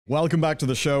Welcome back to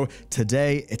the show.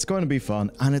 Today, it's going to be fun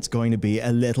and it's going to be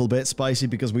a little bit spicy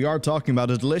because we are talking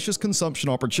about a delicious consumption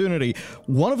opportunity,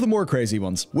 one of the more crazy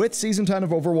ones. With Season 10 of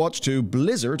Overwatch 2,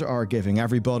 Blizzard are giving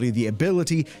everybody the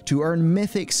ability to earn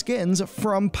mythic skins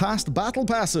from past battle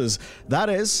passes. That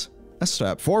is a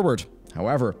step forward.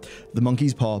 However, the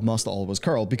monkey's paw must always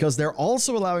curl because they're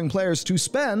also allowing players to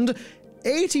spend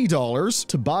 $80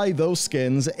 to buy those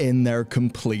skins in their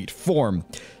complete form.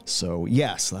 So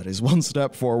yes, that is one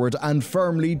step forward and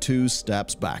firmly 2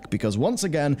 steps back, because once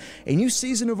again, a new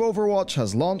season of Overwatch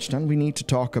has launched and we need to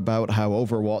talk about how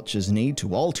Overwatch's need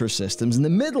to alter systems in the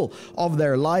middle of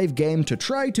their live game to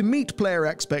try to meet player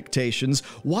expectations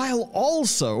while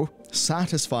also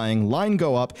satisfying line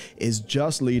go up is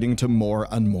just leading to more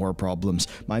and more problems.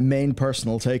 My main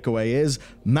personal takeaway is,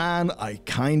 man, I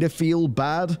kinda feel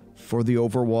bad for the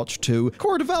Overwatch 2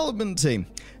 core development team,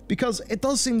 because it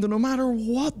does seem that no matter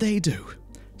what they do,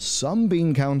 some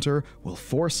bean counter will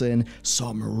force in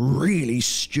some really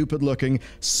stupid looking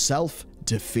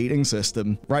self-defeating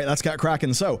system. Right, let's get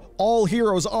cracking. So, all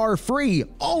heroes are free,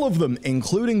 all of them,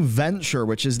 including Venture,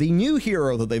 which is the new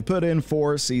hero that they've put in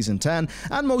for Season 10,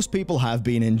 and most people have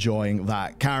been enjoying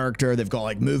that character. They've got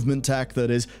like movement tech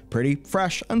that is pretty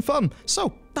fresh and fun,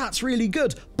 so that's really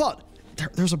good, but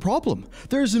there's a problem.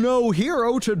 There's no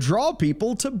hero to draw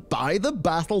people to buy the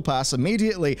battle pass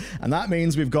immediately, and that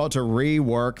means we've got to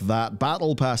rework that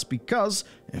battle pass, because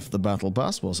if the battle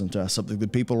pass wasn't something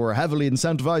that people were heavily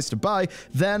incentivized to buy,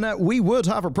 then we would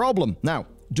have a problem. Now,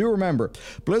 do remember,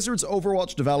 Blizzard's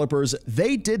Overwatch developers,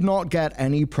 they did not get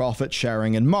any profit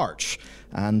sharing in March.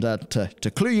 And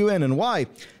to clue you in and why,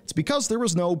 it's because there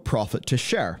was no profit to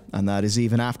share, and that is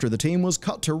even after the team was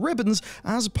cut to ribbons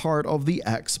as part of the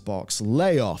Xbox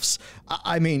layoffs.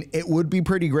 I mean, it would be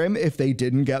pretty grim if they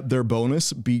didn't get their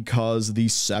bonus because the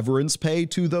severance pay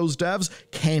to those devs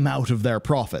came out of their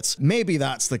profits. Maybe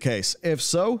that's the case. If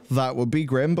so, that would be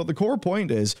grim, but the core point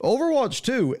is, Overwatch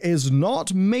 2 is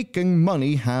not making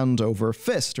money hand over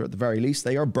fist, or at the very least,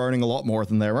 they are burning a lot more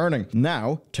than they're earning.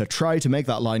 Now, to try to make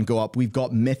that line go up, we've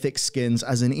got mythic skins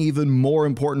as an even more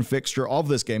important fixture of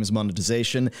this game's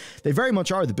monetization. They very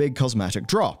much are the big cosmetic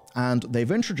draw, and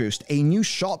they've introduced a new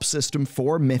shop system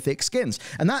for mythic skins,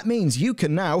 and that means you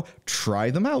can now try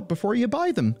them out before you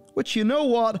buy them, which, you know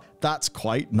what, that's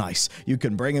quite nice. You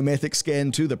can bring a mythic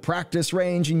skin to the practice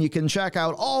range and you can check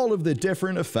out all of the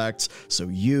different effects so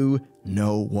you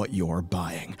know what you're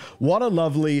buying. What a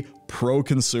lovely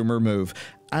pro-consumer move.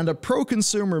 And a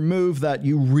pro-consumer move that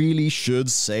you really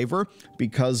should savor,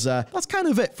 because that's kind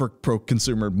of it for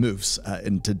pro-consumer moves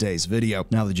in today's video.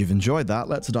 Now that you've enjoyed that,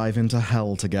 let's dive into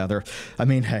hell together. I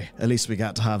mean, hey, at least we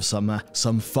got to have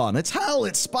some fun. It's hell,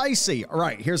 it's spicy. All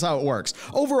right, here's how it works.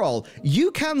 Overall,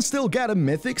 you can still get a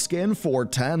mythic skin for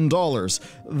 $10.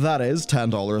 That is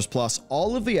 $10 plus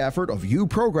all of the effort of you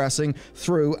progressing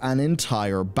through an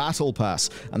entire battle pass.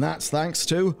 And that's thanks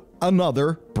to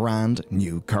another brand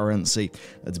new currency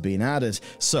that's been added.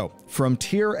 So, from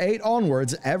tier 8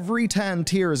 onwards, every 10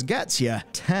 tiers gets you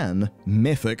 10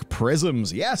 mythic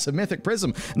prisms. Yes, a mythic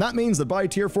prism. And that means that by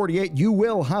tier 48, you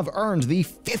will have earned the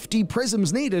 50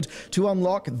 prisms needed to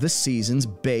unlock the season's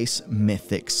base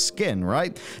mythic skin,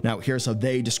 right? Now, here's how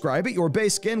they describe it. Your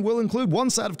base skin will include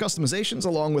one set of customizations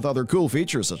along with other cool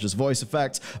features such as voice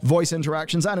effects, voice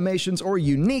interactions, animations, or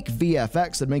unique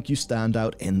VFX that make you stand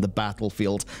out in the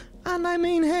battlefield. And I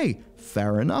mean, hey,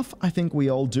 fair enough. I think we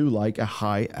all do like a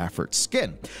high-effort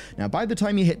skin. Now, by the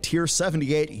time you hit tier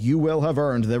 78, you will have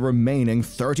earned the remaining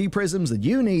 30 prisms that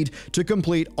you need to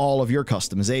complete all of your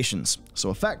customizations. So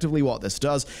effectively what this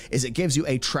does is it gives you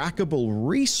a trackable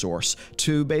resource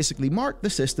to basically mark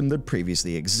the system that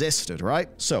previously existed, right?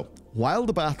 So, while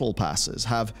the battle passes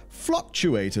have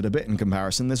fluctuated a bit in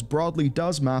comparison, this broadly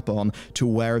does map on to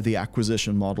where the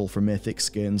acquisition model for mythic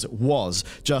skins was,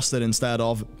 just that instead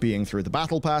of being through the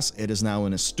battle pass, it is now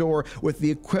in a store with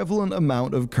the equivalent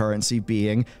amount of currency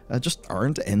being just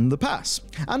earned in the pass.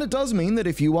 And it does mean that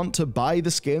if you want to buy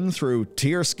the skin through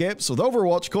tier skips with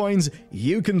Overwatch coins,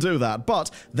 you can do that,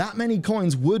 but that many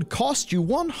coins would cost you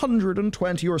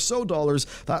 $120 or so.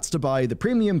 That's to buy the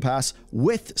premium pass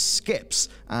with skips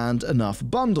and enough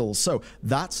bundles. So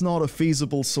that's not a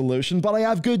feasible solution, but I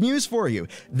have good news for you.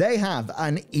 They have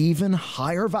an even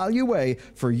higher value way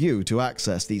for you to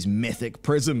access these mythic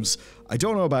prisms. I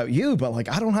don't know about you, but like,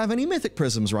 I don't have any mythic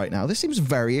prisms right now. This seems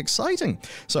very exciting.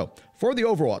 So, for the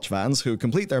Overwatch fans who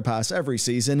complete their pass every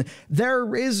season,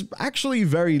 there is actually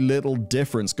very little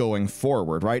difference going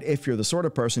forward, right? If you're the sort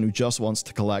of person who just wants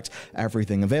to collect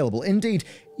everything available. Indeed,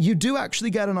 you do actually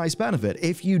get a nice benefit.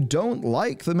 If you don't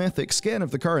like the mythic skin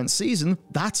of the current season,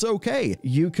 that's okay.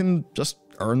 You can just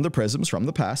earn the prisms from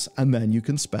the pass, and then you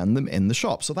can spend them in the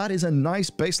shop. So that is a nice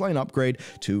baseline upgrade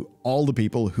to all the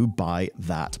people who buy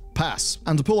that pass.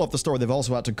 And to pull off the store, they've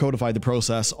also had to codify the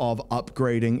process of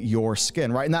upgrading your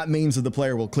skin, right? And that means that the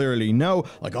player will clearly know,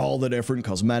 like, all the different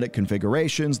cosmetic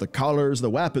configurations, the colors, the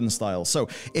weapon styles. So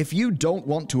if you don't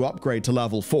want to upgrade to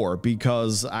level 4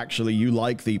 because actually you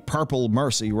like the purple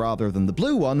Mercy rather than the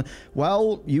blue one,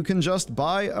 well, you can just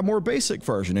buy a more basic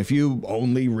version. If you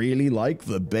only really like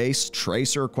the base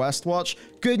Tracer Quest Watch,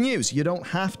 good news, you don't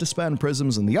have to spend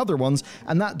prisms in the other ones,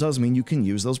 and that does mean you can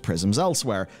use those prisms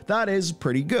elsewhere. That is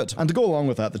pretty good. And to go along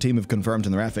with that, the team have confirmed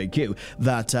in their FAQ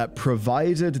that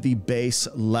provided the base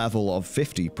level of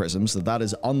 50 prisms, that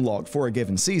is unlocked for a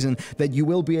given season, that you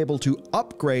will be able to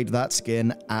upgrade that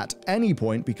skin at any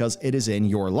point because it is in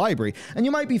your library. And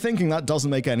you might be thinking that doesn't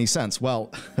make any sense.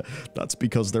 Well, that's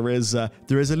because there is a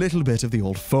little bit of the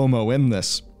old FOMO in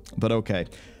this. But okay,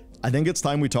 I think it's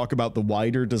time we talk about the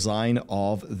wider design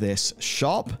of this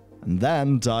shop, and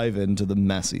then dive into the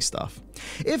messy stuff.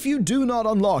 If you do not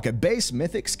unlock a base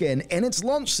mythic skin in its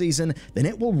launch season, then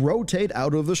it will rotate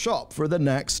out of the shop for the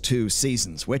next 2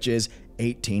 seasons, which is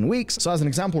 18 weeks. So as an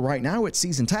example, right now it's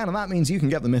season 10, and that means you can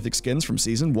get the mythic skins from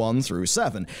season 1 through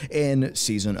 7. In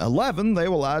season 11, they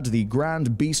will add the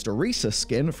Grand Beast Orisa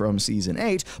skin from season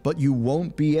 8, but you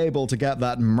won't be able to get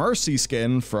that Mercy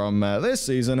skin from this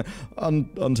season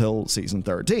until season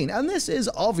 13. And this is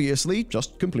obviously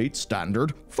just complete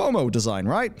standard FOMO design,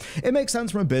 right? It makes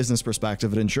sense from a business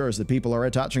perspective. It ensures that people are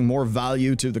attaching more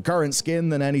value to the current skin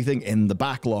than anything in the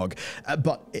backlog.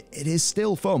 But it is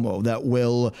still FOMO that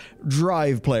will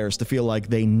drive players to feel like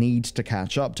they need to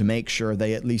catch up to make sure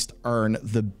they at least earn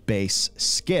the base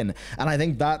skin. And I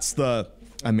think that's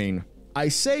I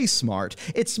say smart.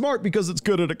 It's smart because it's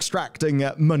good at extracting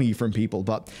money from people,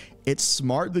 but it's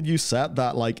smart that you set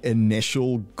that like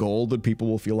initial goal that people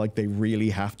will feel like they really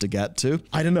have to get to.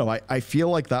 I don't know, I feel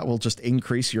like that will just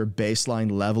increase your baseline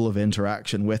level of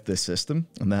interaction with this system.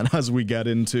 And then as we get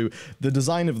into the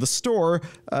design of the store,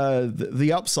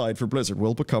 the upside for Blizzard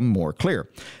will become more clear.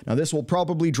 Now this will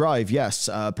probably drive, yes,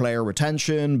 player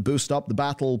retention, boost up the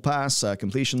battle pass,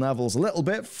 completion levels a little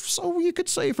bit, so you could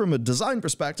say from a design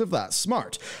perspective that's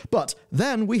smart. But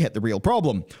then we hit the real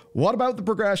problem. What about the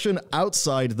progression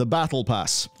outside the battle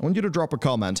pass? I want you to drop a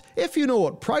comment. If you know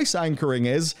what price anchoring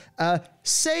is,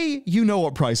 say you know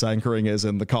what price anchoring is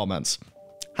in the comments.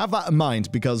 Have that in mind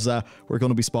because we're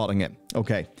going to be spotting it.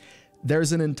 Okay.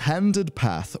 There's an intended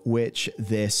path which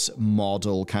this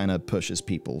model kind of pushes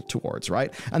people towards,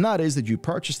 right? And that is that you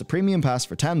purchase the premium pass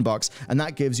for $10, and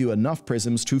that gives you enough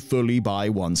prisms to fully buy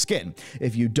one skin.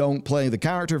 If you don't play the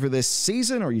character for this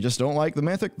season, or you just don't like the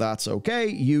mythic, that's okay.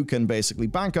 You can basically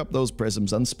bank up those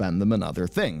prisms and spend them on other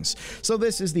things. So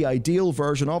this is the ideal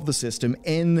version of the system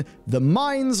in the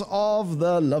minds of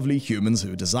the lovely humans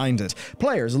who designed it.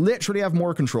 Players literally have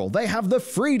more control. They have the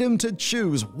freedom to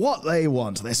choose what they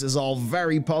want. This is all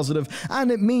very positive, and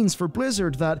it means for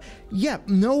Blizzard that, yeah,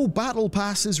 no battle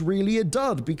pass is really a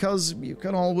dud because you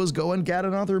can always go and get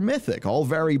another mythic. All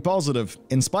very positive,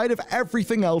 in spite of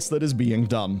everything else that is being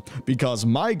done. Because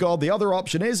my god, the other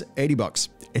option is $80.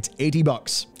 It's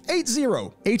 $80. 80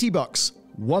 $80.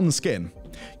 One skin.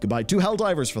 You could buy 2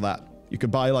 Helldivers for that. You could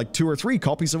buy like 2 or 3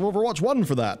 copies of Overwatch 1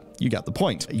 for that. You get the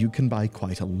point. You can buy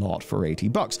quite a lot for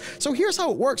 $80. So here's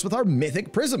how it works with our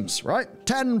mythic prisms, right?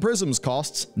 10 prisms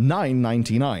costs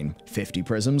 $9.99. 50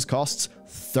 prisms costs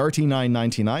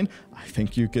 $39.99. I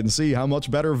think you can see how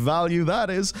much better value that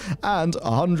is. And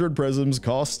 100 prisms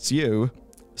costs you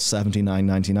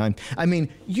 $79.99. I mean,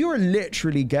 you're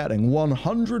literally getting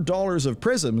 $100 of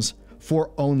prisms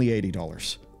for only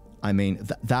 $80. I mean,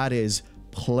 that is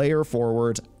player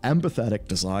forward, empathetic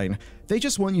design. They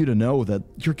just want you to know that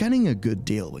you're getting a good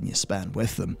deal when you spend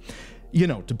with them. You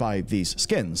know, to buy these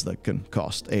skins that can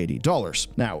cost $80.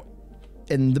 Now,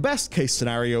 in the best case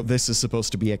scenario, this is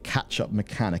supposed to be a catch-up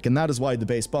mechanic, and that is why the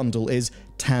base bundle is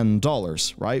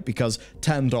 $10, right? Because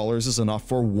 $10 is enough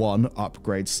for 1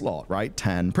 upgrade slot, right?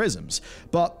 10 prisms.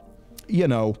 But you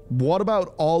know, what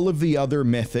about all of the other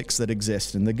mythics that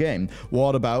exist in the game?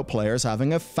 What about players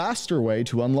having a faster way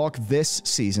to unlock this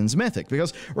season's mythic?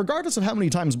 Because regardless of how many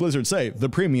times Blizzard say the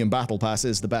premium battle pass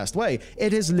is the best way,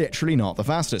 it is literally not the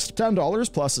fastest.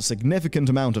 $10 plus a significant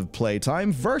amount of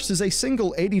playtime versus a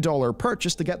single $80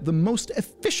 purchase to get the most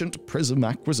efficient prism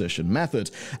acquisition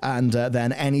method. And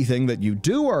then anything that you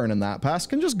do earn in that pass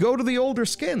can just go to the older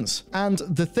skins. And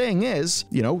the thing is,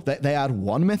 you know, they add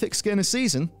 1 mythic skin a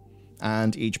season,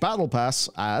 and each battle pass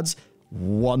adds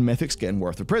 1 mythic skin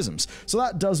worth of prisms. So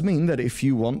that does mean that if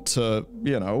you want to,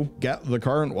 you know, get the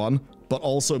current one, but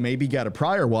also maybe get a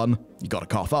prior one, you gotta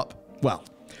cough up. Well,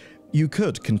 you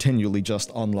could continually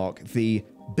just unlock the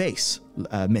base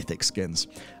mythic skins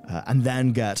and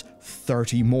then get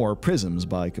 30 more prisms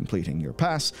by completing your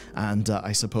pass, and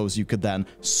I suppose you could then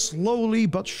slowly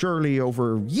but surely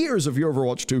over years of your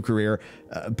Overwatch 2 career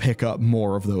pick up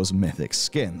more of those mythic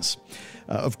skins.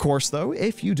 Of course though,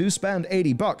 if you do spend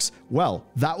 $80, well,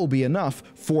 that will be enough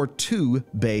for 2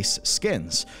 base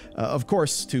skins. Of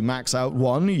course, to max out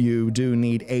one, you do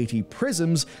need 80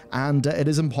 prisms, and it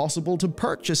is impossible to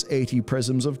purchase 80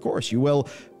 prisms, of course. You will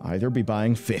either be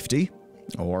buying 50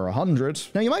 or 100.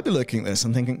 Now, you might be looking at this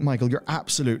and thinking, Michael, you're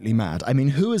absolutely mad. I mean,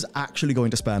 who is actually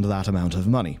going to spend that amount of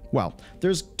money? Well,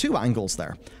 there's 2 angles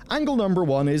there. Angle number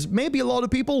 1 is maybe a lot of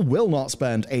people will not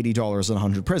spend $80 and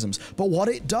 100 prisms, but what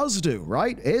it does do,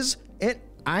 right, is it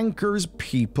anchors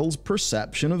people's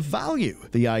perception of value.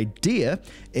 The idea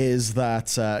is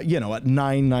that, at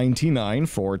 $9.99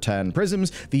 for 10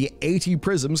 prisms, the 80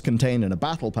 prisms contained in a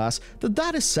battle pass,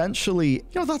 that essentially,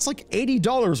 that's like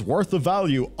 $80 worth of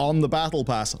value on the battle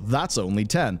pass. That's only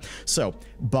 10. So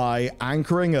by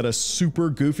anchoring at a super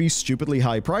goofy, stupidly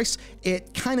high price,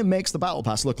 it kind of makes the battle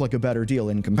pass look like a better deal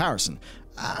in comparison.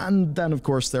 And then, of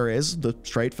course, there is the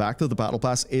straight fact that the Battle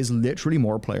Pass is literally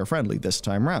more player-friendly this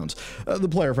time round. The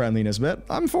player-friendliness bit,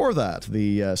 I'm for that.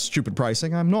 The stupid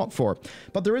pricing, I'm not for.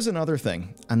 But there is another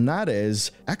thing, and that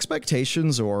is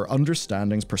expectations or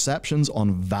understandings, perceptions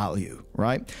on value,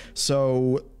 right?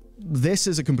 So this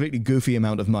is a completely goofy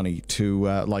amount of money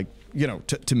to,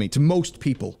 to most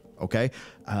people, okay?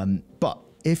 But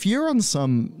if you're on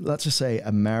some, let's just say,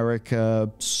 America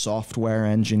software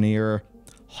engineer,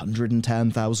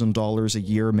 $110,000 a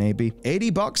year maybe.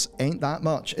 $80 ain't that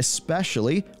much,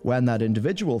 especially when that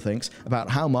individual thinks about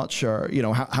how much or,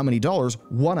 how many dollars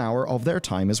 1 hour of their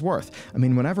time is worth. I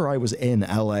mean, whenever I was in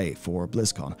LA for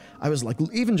BlizzCon, I was like,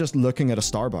 even just looking at a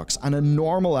Starbucks, and a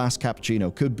normal ass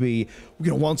cappuccino could be,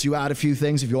 once you add a few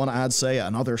things, if you want to add, say,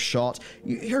 another shot,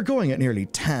 you're going at nearly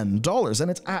 $10,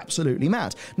 and it's absolutely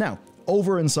mad. Now,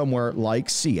 over in somewhere like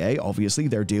CA, obviously,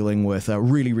 they're dealing with a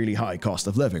really, really high cost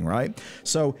of living, right?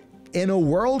 So in a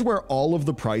world where all of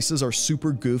the prices are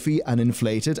super goofy and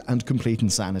inflated and complete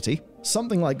insanity,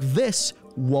 something like this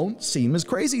won't seem as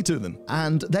crazy to them.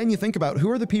 And then you think about who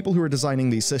are the people who are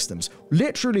designing these systems?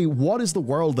 Literally, what is the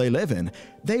world they live in?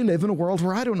 They live in a world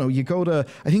where, I don't know, you go to,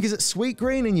 I think, is it Sweet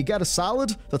Green, and you get a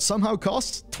salad that somehow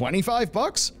costs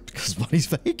 $25? Because money's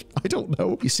fake? I don't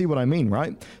know. You see what I mean,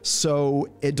 right? So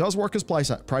it does work as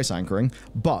price anchoring,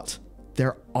 but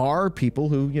there are people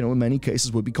who, in many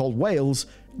cases would be called whales,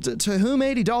 to whom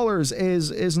 $80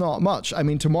 is not much. I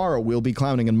mean, tomorrow we'll be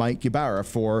clowning on Mike Ybarra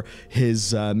for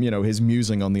his, his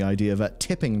musing on the idea of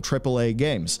tipping AAA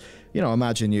games.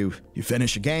 Imagine you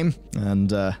finish a game and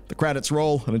the credits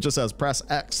roll and it just says press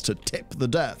X to tip the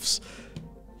devs.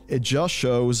 It just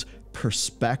shows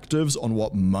perspectives on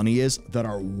what money is that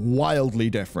are wildly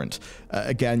different.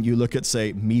 Again, you look at,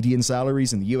 say, median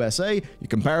salaries in the USA, you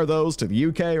compare those to the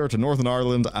UK or to Northern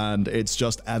Ireland, and it's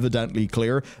just evidently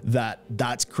clear that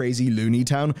that's crazy loony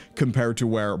town compared to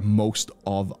where most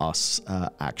of us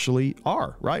actually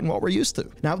are, right? And what we're used to.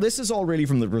 Now, this is all really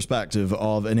from the perspective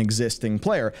of an existing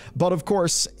player, but of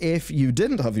course, if you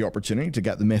didn't have the opportunity to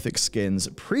get the mythic skins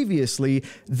previously,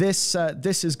 this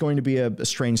is going to be a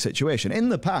strange situation. In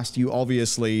the past, you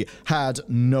obviously had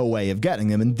no way of getting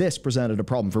them, and this presented a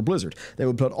problem for Blizzard. They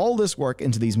would put all this work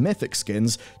into these mythic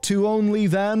skins to only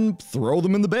then throw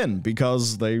them in the bin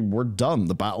because they were done.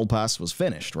 The battle pass was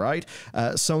finished, right?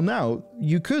 So now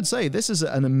you could say this is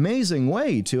an amazing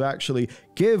way to actually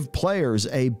give players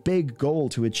a big goal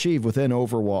to achieve within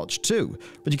Overwatch 2.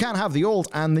 But you can't have the old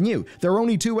and the new. There are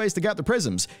only 2 ways to get the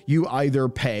prisms. You either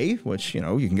pay, which, you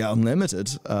can get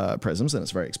unlimited prisms and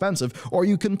it's very expensive, or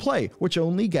you can play, which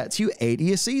only gets you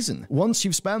 80 a season. Once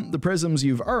you've spent the prisms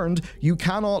you've earned, you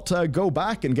cannot go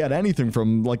back and get anything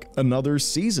from like another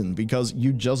season because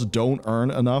you just don't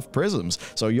earn enough prisms,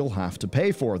 so you'll have to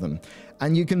pay for them.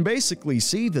 And you can basically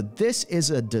see that this is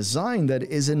a design that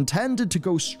is intended to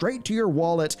go straight to your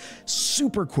wallet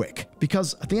super quick.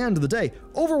 Because at the end of the day,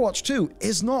 Overwatch 2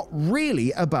 is not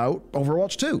really about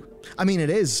Overwatch 2. I mean, it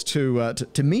is to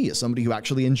me as somebody who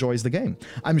actually enjoys the game.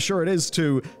 I'm sure it is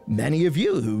to many of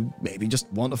you who maybe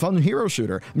just want a fun hero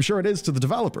shooter. I'm sure it is to the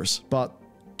developers, but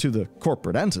to the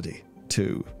corporate entity,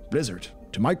 to Blizzard,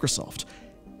 to Microsoft,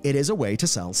 it is a way to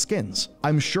sell skins.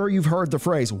 I'm sure you've heard the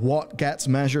phrase, what gets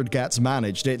measured gets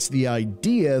managed. It's the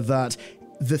idea that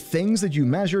the things that you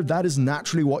measure, that is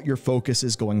naturally what your focus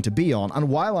is going to be on. And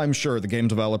while I'm sure the game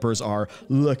developers are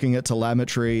looking at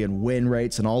telemetry and win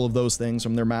rates and all of those things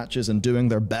from their matches and doing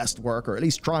their best work, or at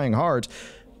least trying hard,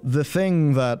 the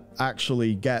thing that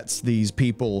actually gets these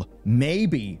people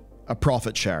maybe a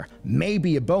profit share,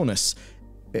 maybe a bonus.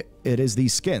 It is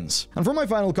these skins. And for my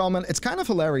final comment, it's kind of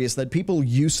hilarious that people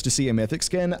used to see a mythic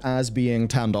skin as being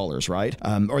 $10, right?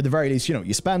 Or at the very least, you know,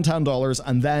 you spend $10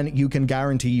 and then you can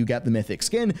guarantee you get the mythic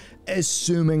skin,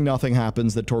 assuming nothing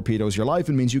happens that torpedoes your life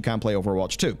and means you can't play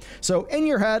Overwatch 2. So in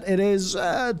your head, it is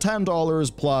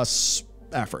 $10 plus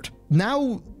effort.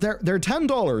 Now, they're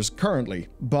 $10 currently,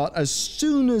 but as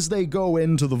soon as they go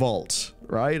into the vault,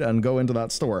 right, and go into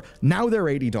that store, now they're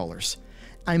 $80.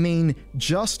 I mean,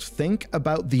 just think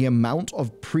about the amount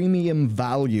of premium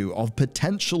value of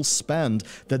potential spend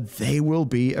that they will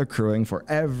be accruing for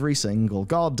every single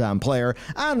goddamn player.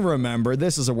 And remember,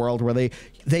 this is a world where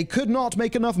they could not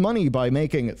make enough money by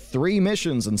making 3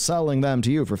 missions and selling them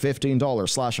to you for $15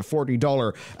 slash a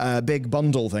 $40 big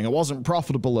bundle thing. It wasn't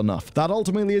profitable enough. That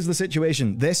ultimately is the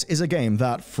situation. This is a game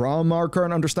that, from our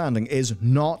current understanding, is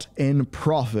not in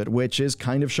profit, which is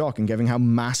kind of shocking given how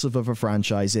massive of a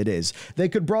franchise it is.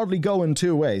 They could broadly go in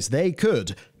 2 ways. They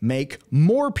could make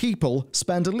more people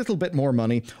spend a little bit more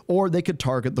money, or they could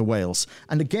target the whales.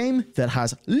 And a game that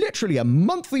has literally a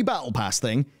monthly battle pass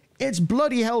thing, it's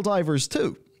bloody Helldivers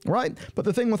 2, right? But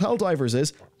the thing with Helldivers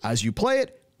is, as you play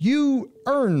it, you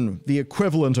earn the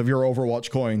equivalent of your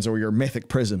Overwatch coins or your mythic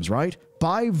prisms, right?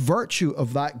 By virtue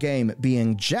of that game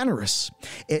being generous,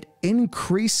 it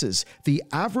increases the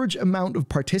average amount of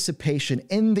participation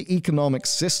in the economic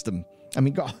system. I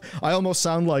mean, God, I almost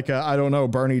sound like, I don't know,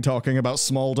 Bernie talking about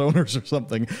small donors or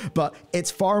something, but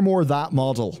it's far more that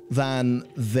model than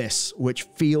this, which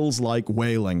feels like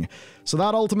whaling. So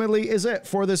that ultimately is it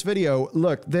for this video.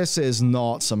 Look, this is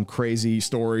not some crazy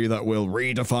story that will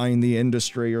redefine the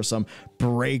industry or some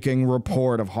breaking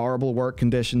report of horrible work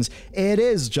conditions. It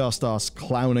is just us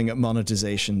clowning at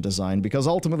monetization design, because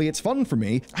ultimately it's fun for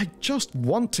me. I just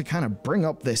want to kind of bring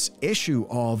up this issue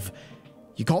of,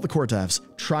 you got the core devs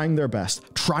trying their best,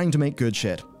 trying to make good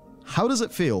shit. How does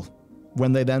it feel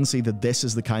when they then see that this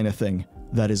is the kind of thing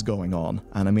that is going on?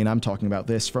 And I mean, I'm talking about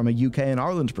this from a UK and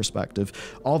Ireland perspective.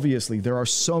 Obviously, there are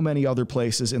so many other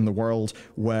places in the world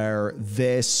where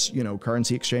this, you know,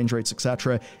 currency exchange rates,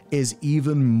 etc., is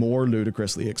even more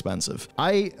ludicrously expensive.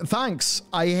 I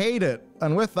hate it.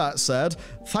 And with that said,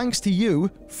 thanks to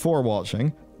you for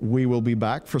watching. We will be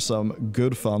back for some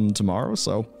good fun tomorrow,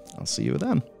 so I'll see you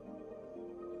then.